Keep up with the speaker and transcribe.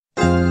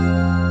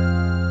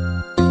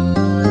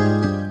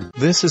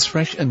This is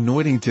Fresh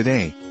Anointing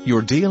Today,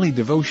 your daily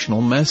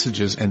devotional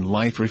messages and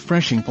life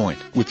refreshing point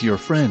with your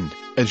friend,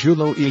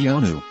 Ajulo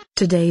Iyonu.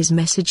 Today's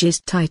message is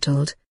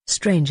titled,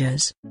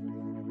 Strangers.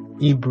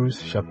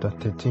 Hebrews chapter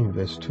 13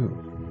 verse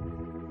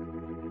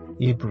 2.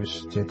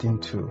 Hebrews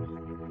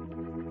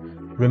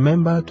 13:2.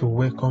 Remember to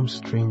welcome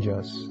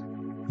strangers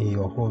in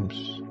your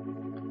homes.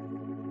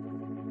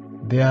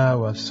 There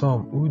were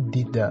some who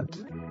did that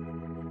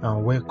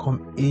and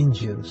welcomed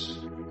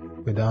angels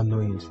without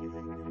knowing it.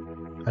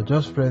 I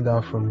just read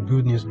that from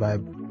Good News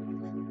Bible.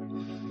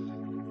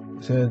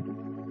 It said,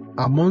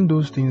 among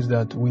those things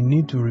that we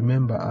need to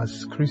remember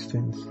as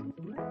Christians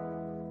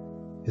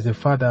is the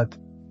fact that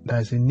there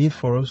is a need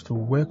for us to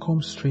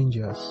welcome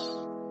strangers,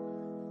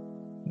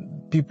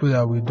 people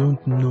that we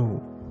don't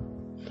know.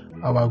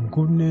 Our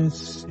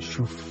goodness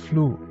should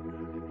flow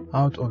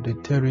out of the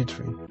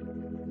territory,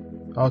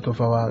 out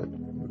of our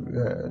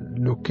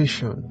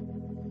location.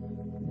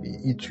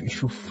 It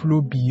should flow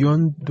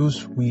beyond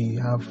those we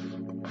have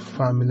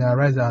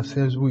familiarized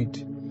ourselves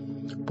with.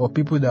 But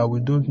people that we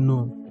don't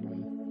know,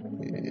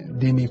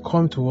 they may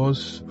come to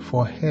us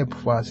for help,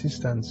 for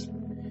assistance.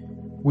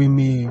 We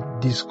may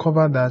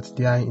discover that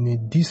they are in a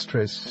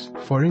distress.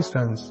 For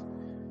instance,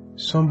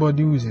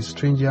 somebody who is a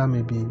stranger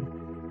may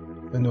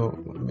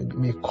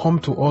come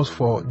to us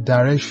for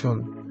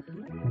direction,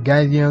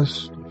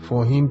 guidance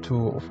for him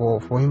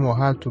or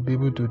her to be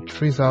able to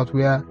trace out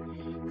where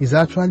he's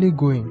actually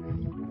going.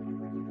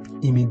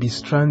 He may be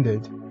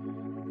stranded.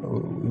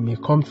 He may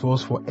come to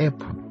us for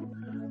help.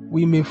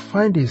 We may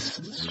find a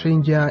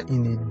stranger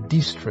in a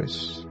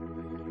distress,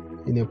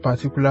 in a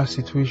particular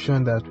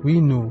situation that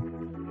we know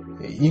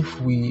if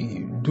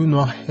we do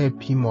not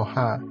help him or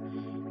her,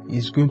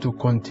 is going to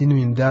continue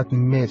in that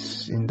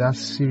mess, in that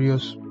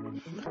serious,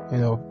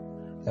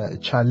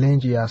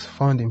 challenge he has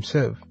found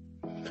himself.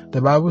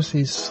 The Bible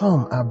says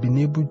some have been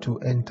able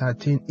to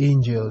entertain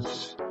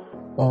angels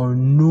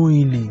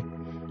unknowingly.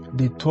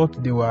 They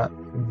thought they were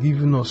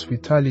giving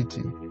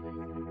hospitality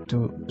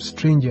to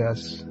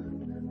strangers,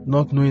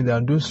 not knowing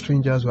that those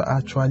strangers were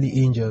actually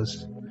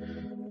angels.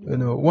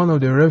 One of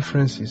the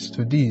references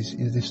to this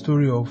is the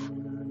story of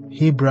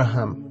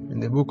Abraham in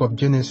the book of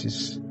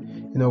Genesis.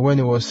 When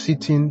he was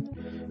sitting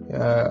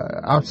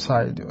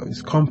outside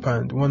his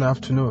compound one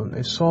afternoon,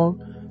 he saw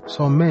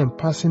some men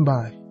passing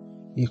by.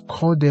 He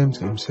called them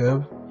to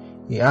himself.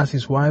 He asked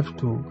his wife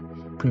to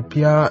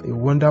prepare a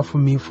wonderful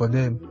meal for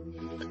them.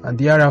 And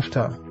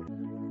thereafter,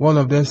 one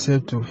of them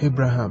said to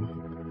Abraham,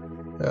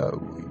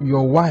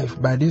 your wife,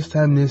 by this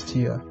time next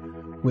year,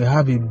 will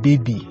have a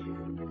baby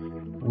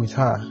with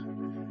her.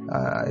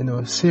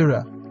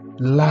 Sarah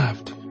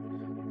laughed.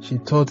 She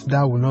thought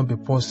that would not be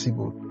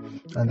possible.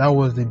 And that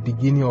was the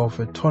beginning of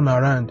a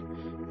turnaround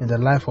in the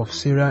life of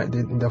Sarah,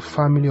 in the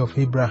family of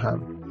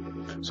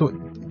Abraham. So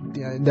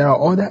there are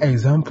other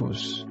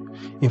examples.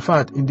 In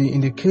fact, in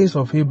the case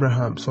of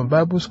Abraham, some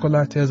Bible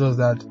scholar tells us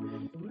that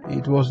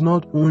it was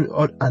not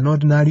an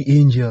ordinary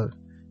angel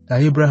that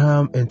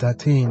Abraham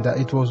entertained, that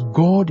it was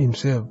God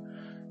himself.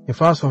 In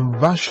fact, some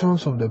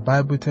versions of the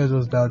Bible tells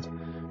us that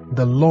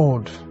the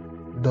Lord,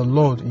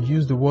 he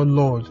used the word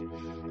Lord,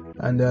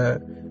 and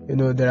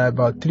there are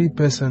about 3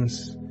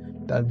 persons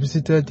that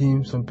visited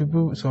him. Some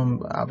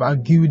have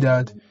argued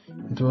that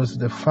it was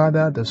the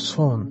Father, the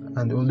Son,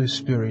 and the Holy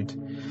Spirit.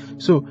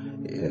 So,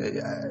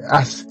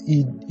 as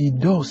he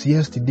does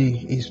yesterday,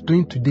 he's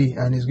doing today,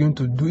 and he's going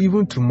to do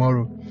even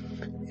tomorrow.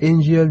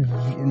 Angels,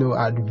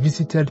 had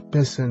visited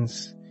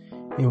persons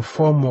in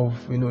form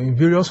of, in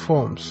various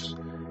forms.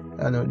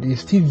 And they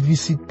still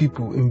visit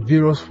people in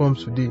various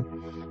forms today.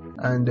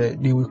 And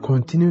they will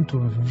continue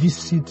to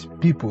visit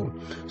people.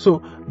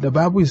 So the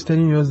Bible is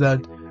telling us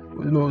that,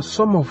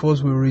 some of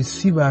us will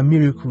receive our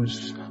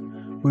miracles.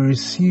 We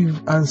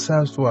receive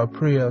answers to our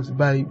prayers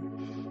by,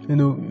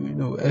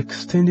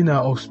 extending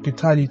our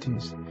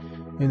hospitalities,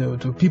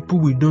 to people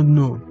we don't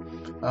know.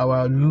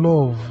 Our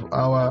love,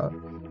 our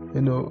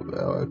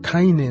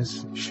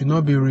kindness should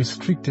not be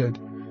restricted,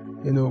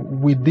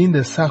 within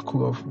the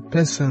circle of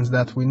persons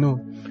that we know.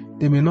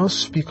 They may not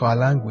speak our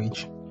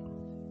language.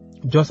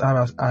 Just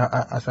as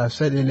I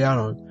said earlier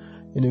on,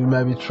 you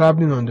might be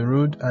traveling on the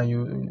road and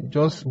you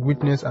just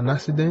witness an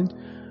accident,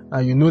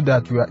 and you know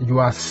that you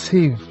are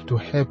saved to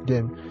help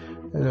them.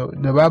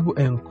 The Bible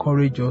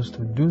encourages us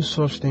to do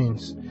such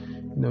things.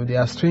 They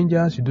are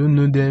strangers, you don't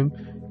know them,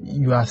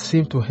 you are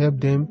saved to help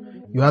them,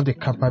 you have the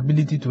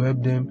capability to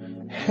help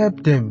them.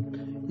 Help them.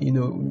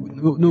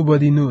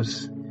 Nobody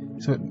knows.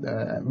 So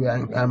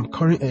I'm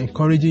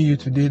encouraging you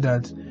today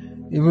that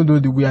even though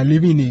we are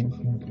living in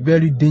a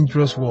very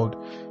dangerous world,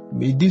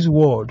 may this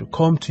word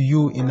come to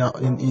you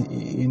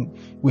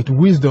with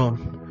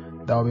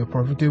wisdom that will be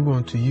profitable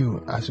unto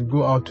you as you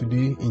go out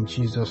today in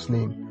Jesus'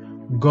 name.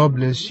 God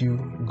bless you.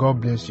 God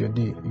bless your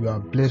day. You are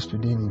blessed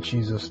today in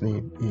Jesus'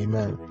 name.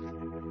 Amen.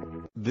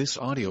 This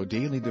audio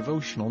daily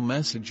devotional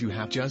message you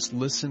have just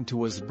listened to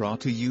was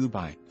brought to you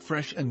by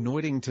Fresh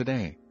Anointing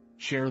Today.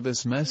 Share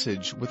this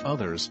message with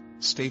others.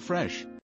 Stay fresh.